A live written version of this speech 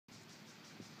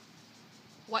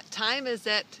What time is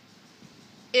it?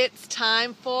 It's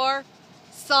time for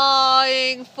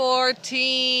Sawing for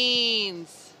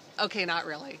Teens. Okay, not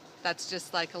really. That's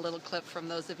just like a little clip from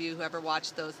those of you who ever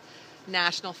watched those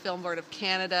National Film Board of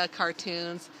Canada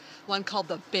cartoons. One called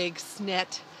the Big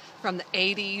Snit from the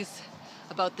 80s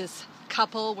about this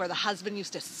couple where the husband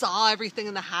used to saw everything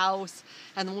in the house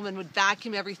and the woman would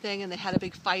vacuum everything, and they had a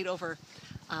big fight over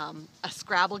a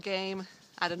Scrabble game.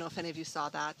 I don't know if any of you saw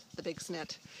that, the Big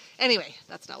Snit. Anyway,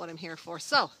 that's not what I'm here for.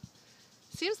 So,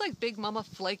 seems like Big Mama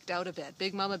flaked out a bit.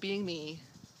 Big Mama being me,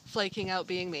 flaking out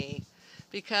being me.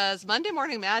 Because Monday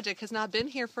Morning Magic has not been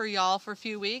here for y'all for a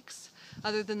few weeks,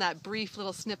 other than that brief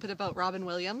little snippet about Robin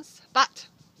Williams. But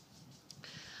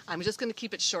I'm just going to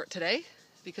keep it short today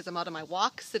because I'm out on my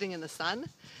walk, sitting in the sun.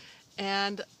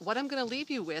 And what I'm going to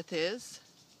leave you with is,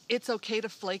 it's okay to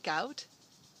flake out,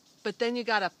 but then you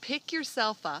got to pick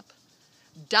yourself up,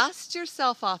 dust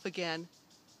yourself off again,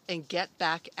 and get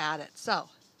back at it. So,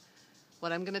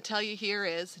 what I'm going to tell you here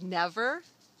is never,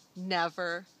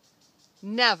 never,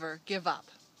 never give up.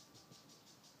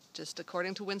 Just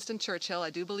according to Winston Churchill, I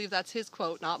do believe that's his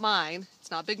quote, not mine.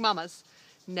 It's not Big Mama's.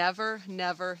 Never,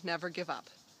 never, never give up.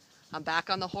 I'm back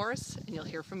on the horse, and you'll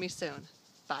hear from me soon.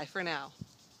 Bye for now.